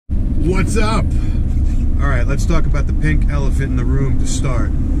What's up? Alright, let's talk about the pink elephant in the room to start.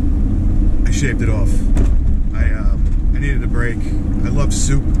 I shaved it off. I needed a break. I love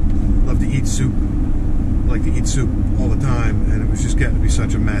soup. Love to eat soup. I like to eat soup all the time, and it was just getting to be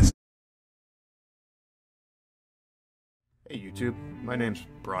such a mess. Hey YouTube, my name's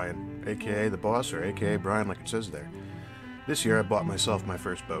Brian, aka The Boss, or aka Brian like it says there. This year I bought myself my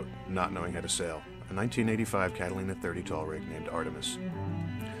first boat, not knowing how to sail, a 1985 Catalina 30 tall rig named Artemis.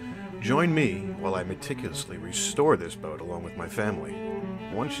 Join me while I meticulously restore this boat along with my family.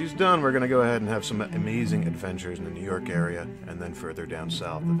 Once she's done, we're going to go ahead and have some amazing adventures in the New York area, and then further down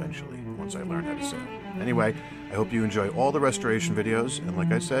south eventually, once I learn how to sail. Anyway, I hope you enjoy all the restoration videos, and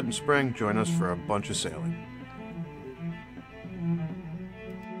like I said, in spring, join us for a bunch of sailing.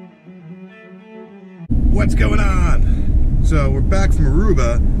 What's going on? So we're back from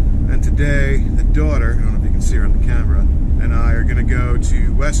Aruba, and today the daughter, I don't know if you can see her on the camera, and I are going to go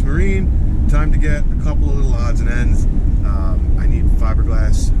to West Marine. Time to get a couple of little odds and ends. I need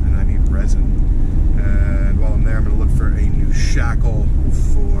fiberglass and I need resin. And while I'm there, I'm going to look for a new shackle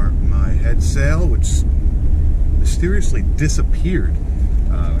for my head sail, which mysteriously disappeared.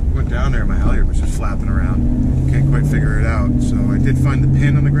 I went down there and my halyard was just flapping around. Can't quite figure it out. So I did find the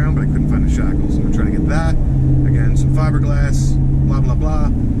pin on the ground, but I couldn't find the shackles. I'm going to try to get that. Again, some fiberglass, blah, blah, blah.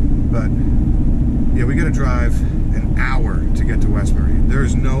 But yeah, we got to drive an hour to get to West Marine.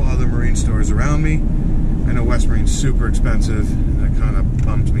 There's no other marine stores around me. I know West Marine's super expensive, and it kind of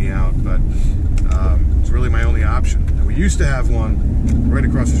bums me out, but it's really my only option. And we used to have one right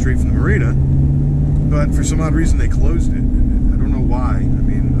across the street from the marina, but for some odd reason they closed it. I don't know why. I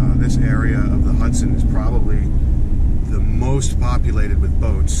mean, this area of the Hudson is probably the most populated with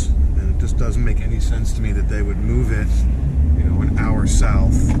boats, and it just doesn't make any sense to me that they would move it, you know, an hour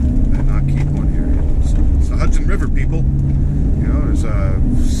south and not keep one here. It's the Hudson River, people. You know, there's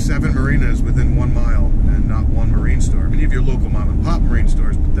 7 marinas within 1 mile and not one marine store. I mean, you have your local mom and pop marine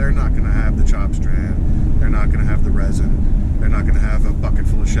stores, but they're not going to have the chop strand. They're not going to have the resin. They're not going to have a bucket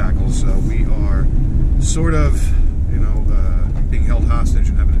full of shackles. So we are sort of, you know, being held hostage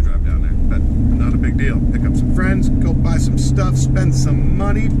and having to drive down there. But not a big deal. Pick up some friends, go buy some stuff, spend some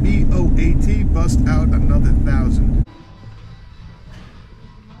money, B-O-A-T, bust out another 1,000.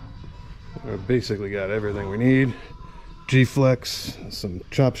 I've basically got everything we need. G-Flex, some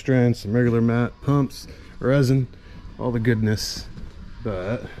chop strands, some regular mat, pumps, resin, all the goodness,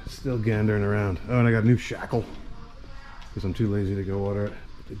 but still gandering around. Oh, and I got a new shackle because I'm too lazy to go order it.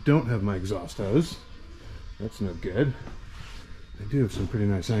 I don't have my exhaust hose. That's no good. I do have some pretty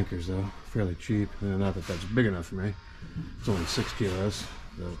nice anchors though, fairly cheap. Not that that's big enough for me. It's only 6 kilos,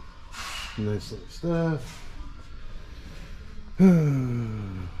 but nice little stuff.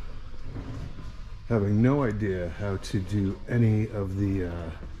 Having no idea how to do any of the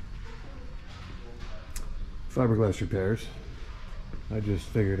fiberglass repairs. I just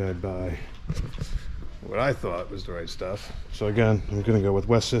figured I'd buy what I thought was the right stuff. So again, I'm gonna go with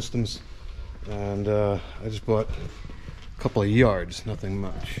West Systems, and I just bought a couple of yards, nothing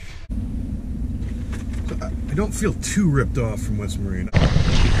much. So I don't feel too ripped off from West Marine.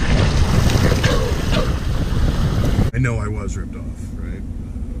 I know I was ripped off, right?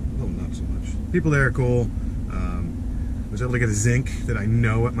 Well, not so much. People there are cool. I was able to get a zinc that I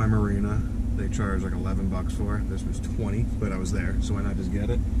know at my marina they charge like 11 bucks for. This was 20, but I was there, so why not just get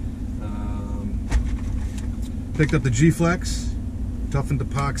it? Picked up the G-Flex, toughened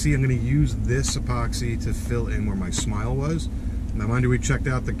epoxy. I'm going to use this epoxy to fill in where my smile was. Now, mind you, we checked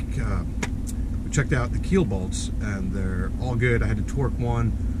out the keel bolts, and they're all good. I had to torque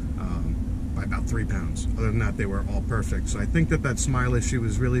one by about 3 pounds. Other than that, they were all perfect. So I think that smile issue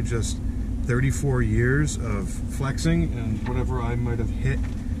was really just 34 years of flexing and whatever I might have hit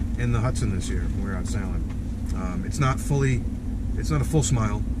in the Hudson this year when we were out sailing. It's not a full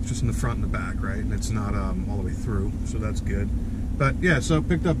smile. It's just in the front and the back, right? And it's not all the way through, so that's good. But yeah, so I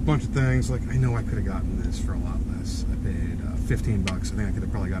picked up a bunch of things. Like, I know I could have gotten this for a lot less. I paid 15 bucks. I think I could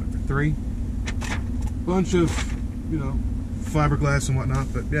have probably got it for 3. Bunch of, you know, fiberglass and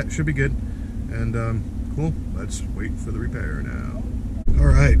whatnot, but yeah, it should be good. And cool, let's wait for the repair now. All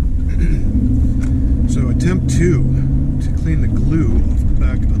right, so attempt 2 to clean the glue off the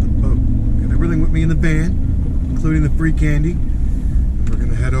back of the boat. Got everything with me in the van, including the free candy. And we're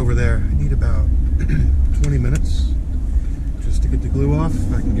gonna head over there. I need about 20 minutes just to get the glue off.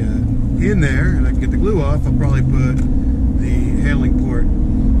 If I can get in there and I can get the glue off, I'll probably put the hailing port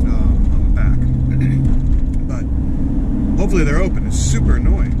on the back. But hopefully they're open. It's super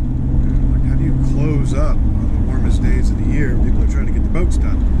annoying. Like, how do you close up on the warmest days of the year? People are trying to get the boats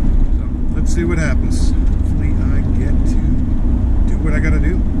done. So let's see what happens. Hopefully I get to do what I gotta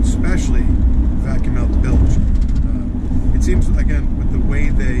do, especially vacuum out the bilge. It seems, again, with the way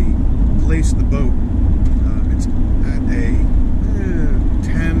they place the boat, it's at a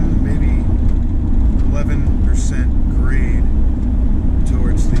 10, maybe 11% grade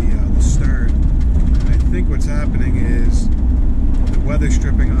towards the stern. And I think what's happening is the weather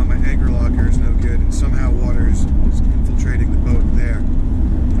stripping on my anchor locker is no good, and somehow water is infiltrating the boat there.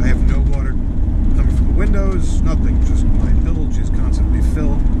 I have no water coming from the windows, nothing, just my bilge is constantly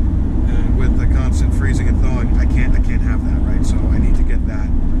filled, and with the constant freezing and thawing, I can't have that, right? So I need to get that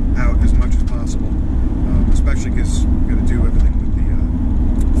out as much as possible, especially because I'm going to do everything with the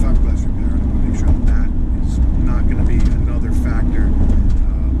fiberglass repair, and I want to make sure that that is not going to be another factor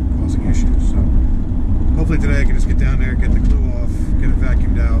causing issues. So hopefully today I can just get down there, get the glue off, get it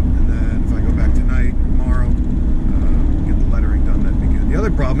vacuumed out, and then if I go back tonight or tomorrow, get the lettering done, that'd be good. The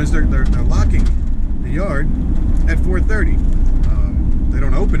other problem is they're locking the yard at 4:30. They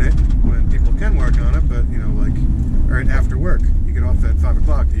don't open it when people can work on it, but you know, like right after work, you get off at 5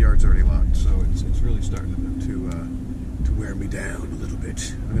 o'clock, the yard's already locked. So it's really starting to wear me down a little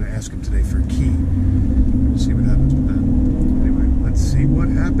bit. I'm going to ask him today for a key. We'll see what happens with that. Anyway, let's see what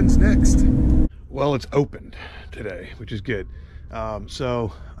happens next. Well, it's opened today, which is good.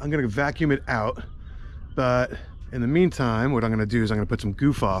 So I'm going to vacuum it out, but in the meantime, what I'm going to do is I'm going to put some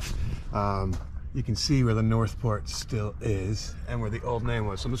goof off. You can see where the north port still is and where the old name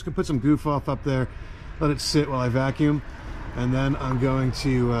was. So I'm just going to put some goof off up there, let it sit while I vacuum, and then I'm going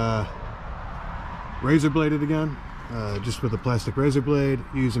to razor blade it again, just with a plastic razor blade,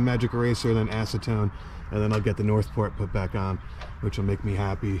 use a magic eraser, then acetone, and then I'll get the north port put back on, which will make me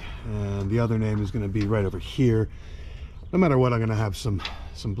happy. And the other name is going to be right over here. No matter what, I'm going to have some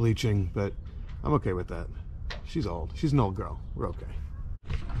bleaching, but I'm okay with that. She's old. She's an old girl. We're okay.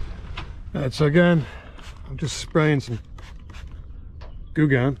 All right, so again, I'm just spraying some Goo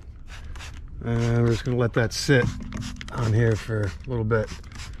Gone, and we're just going to let that sit on here for a little bit.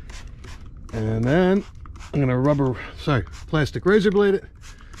 And then I'm going to plastic razor blade it,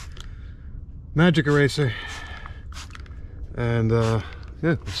 magic eraser, and yeah,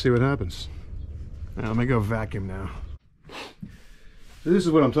 let's see what happens. Now, let me go vacuum now. So this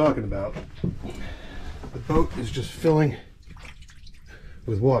is what I'm talking about. The boat is just filling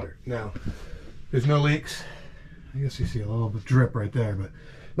with water. Now, there's no leaks. I guess you see a little bit of drip right there, but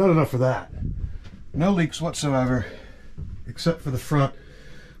not enough for that. No leaks whatsoever, except for the front,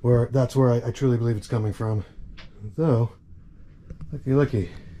 where that's where I truly believe it's coming from. Though,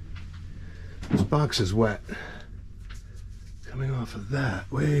 looky, this box is wet. Coming off of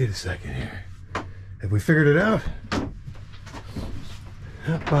that. Wait a second here. Have we figured it out?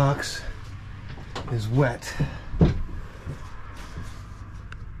 That box is wet.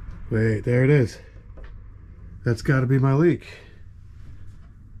 Wait, there it is. That's got to be my leak.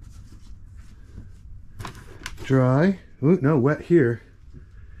 Dry. Ooh, no, wet here.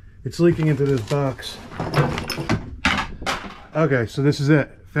 It's leaking into this box. Okay, so this is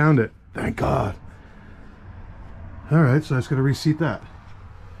it. Found it. Thank God. Alright, so I just got to reseat that.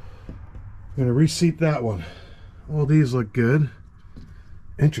 I'm going to reseat that one. All these look good.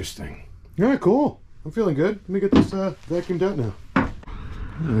 Interesting. Alright, cool. I'm feeling good. Let me get this vacuumed out now.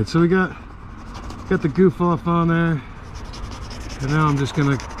 Alright, so we got the goof off on there. And now I'm just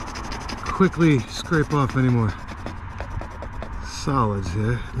going to quickly scrape off any more solids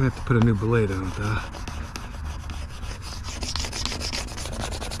here. I'm going to have to put a new blade on it though.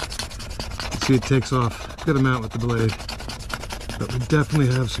 See, it takes off a good amount with the blade. But we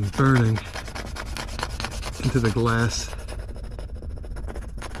definitely have some burning into the glass.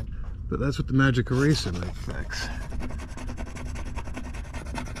 But that's what the magic eraser might fix.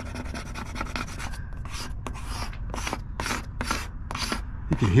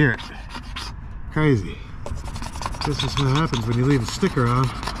 You can hear it. Crazy. This is what happens when you leave a sticker on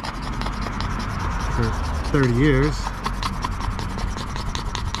for 30 years.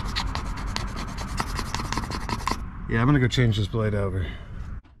 Yeah, I'm gonna go change this blade over.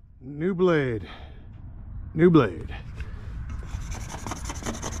 New blade. New blade.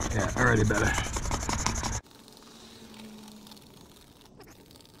 Yeah, already better.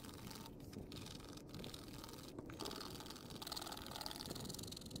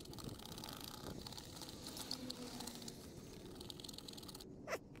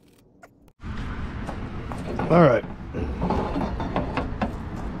 All right.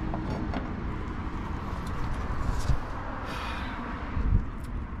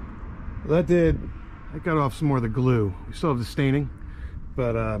 Well, that got off some more of the glue. We still have the staining,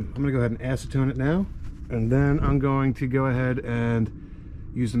 but I'm gonna go ahead and acetone it now, and then I'm going to go ahead and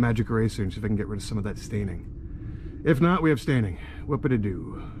use the magic eraser and see if I can get rid of some of that staining. If not, we have staining.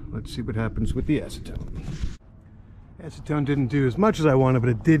 Whoop-a-da-doo. Let's see what happens with the acetone. Acetone didn't do as much as I wanted, but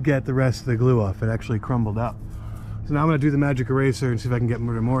it did get the rest of the glue off. It actually crumbled up. So now I'm going to do the magic eraser and see if I can get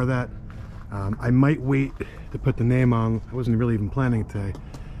more of that. I might wait to put the name on. I wasn't really even planning it today.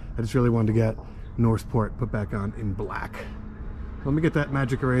 I just really wanted to get Northport put back on in black. So let me get that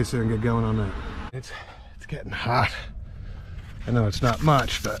magic eraser and get going on that. It's getting hot. I know it's not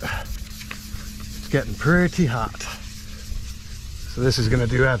much, but it's getting pretty hot. So this is going to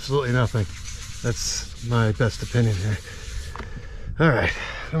do absolutely nothing. That's my best opinion here. All right,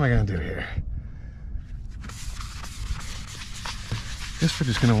 what am I going to do here? Guess we're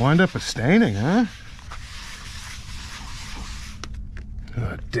just going to wind up with staining, huh?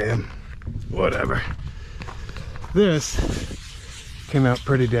 Oh, damn. Whatever. This came out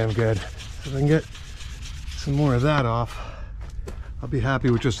pretty damn good. If I can get some more of that off, I'll be happy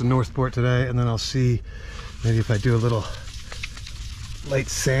with just the Northport today, and then I'll see maybe if I do a little light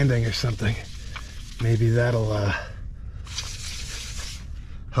sanding or something, maybe that'll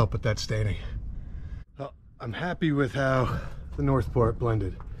help with that staining. Well, I'm happy with how the Northport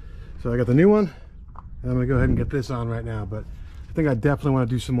blended. So I got the new one, and I'm gonna go ahead and get this on right now, but I think I definitely want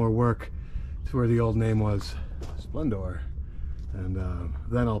to do some more work to where the old name was, Splendor, and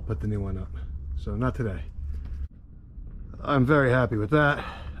then I'll put the new one up. So not today. I'm very happy with that.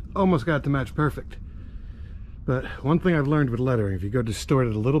 Almost got to match perfect. But one thing I've learned with lettering, if you go distort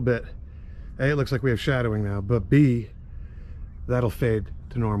it a little bit, A, it looks like we have shadowing now, but B, that'll fade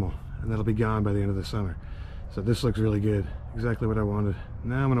to normal, and that'll be gone by the end of the summer. So this looks really good, exactly what I wanted.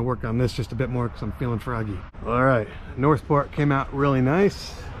 Now I'm gonna work on this just a bit more because I'm feeling froggy. All right, Northport came out really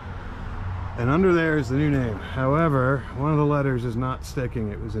nice, and under there is the new name. However, one of the letters is not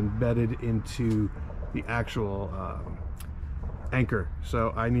sticking. It was embedded into the actual anchor,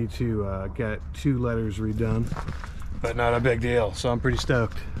 so I need to get 2 letters redone, but not a big deal. So I'm pretty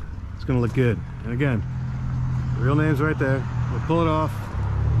stoked. It's gonna look good. And again, the real name's right there. We'll pull it off,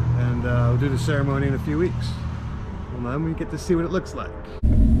 and we'll do the ceremony in a few weeks. Well, then we get to see what it looks like.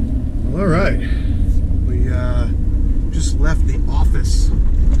 Well, all right, we just left the office,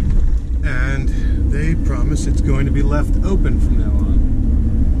 and they promise it's going to be left open from now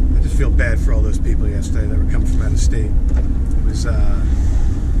on. I just feel bad for all those people yesterday that were coming from out of state. There's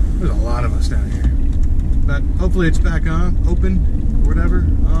a lot of us down here, but hopefully it's back on, open, whatever,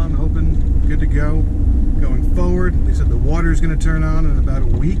 on, open, good to go. Going forward, they said the water is going to turn on in about a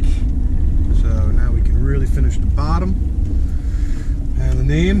week, so now we can really finish the bottom. And the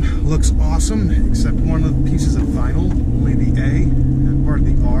name looks awesome, except one of the pieces of vinyl, only the A and part of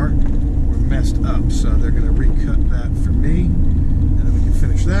the R, were messed up, so they're going to recut that for me, and then we can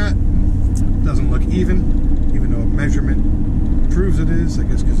finish that. Doesn't look even though a measurement proves it is, I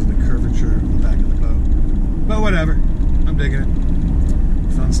guess because of the curvature of the back of the boat. But whatever, I'm digging it.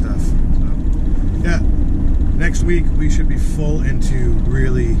 Fun stuff. So, yeah, next week we should be full into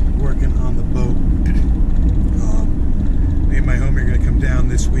really working on the boat. Me and my homie are going to come down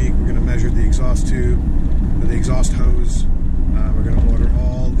this week. We're going to measure the exhaust tube, or the exhaust hose. We're going to order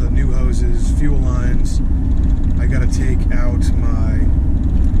all the new hoses, fuel lines. I got to take out my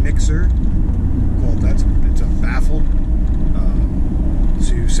mixer. Well, it's a baffle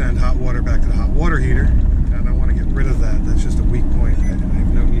to send hot water back to the hot water heater, and I want to get rid of that. That's just a weak point, and I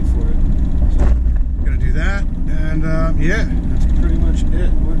have no need for it. So I'm going to do that, and yeah, that's pretty much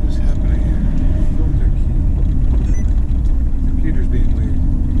it. What is happening here? Filter key. Computer's being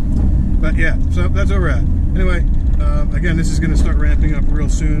weird. But yeah, so that's where we're at. Anyway, again, this is going to start ramping up real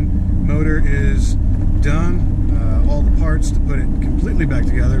soon. Motor is done. All the parts to put it completely back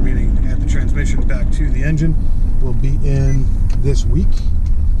together, meaning add the transmission back to the engine, will be in this week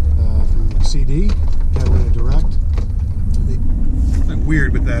through CD, Catalina Direct. I'm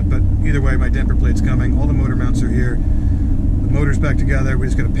weird with that, but either way, my damper plate's coming. All the motor mounts are here. The motor's back together. We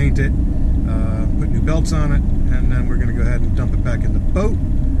just got to paint it, put new belts on it, and then we're going to go ahead and dump it back in the boat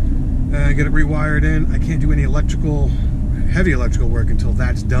and get it rewired in. I can't do any heavy electrical work until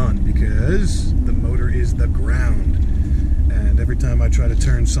that's done, because the motor is the ground, and every time I try to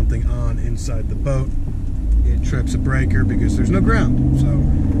turn something on inside the boat, it trips a breaker because there's no ground. So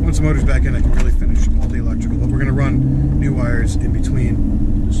once the motor's back in, I can really finish all the electrical, but we're going to run new wires in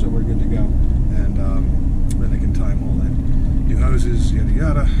between just so we're good to go, and then I can time all in. New hoses, yada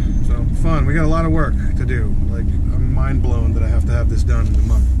yada. So fun. We got a lot of work to do. Like, I'm mind blown that I have to have this done in a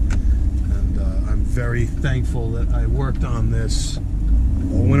month. I'm very thankful that I worked on this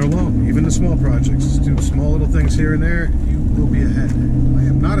all winter long. Even the small projects, just do small little things here and there, you will be ahead. I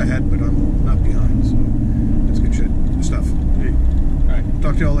am not ahead, but I'm not behind, so that's good shit. Good stuff. Hey. All right,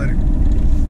 talk to y'all later.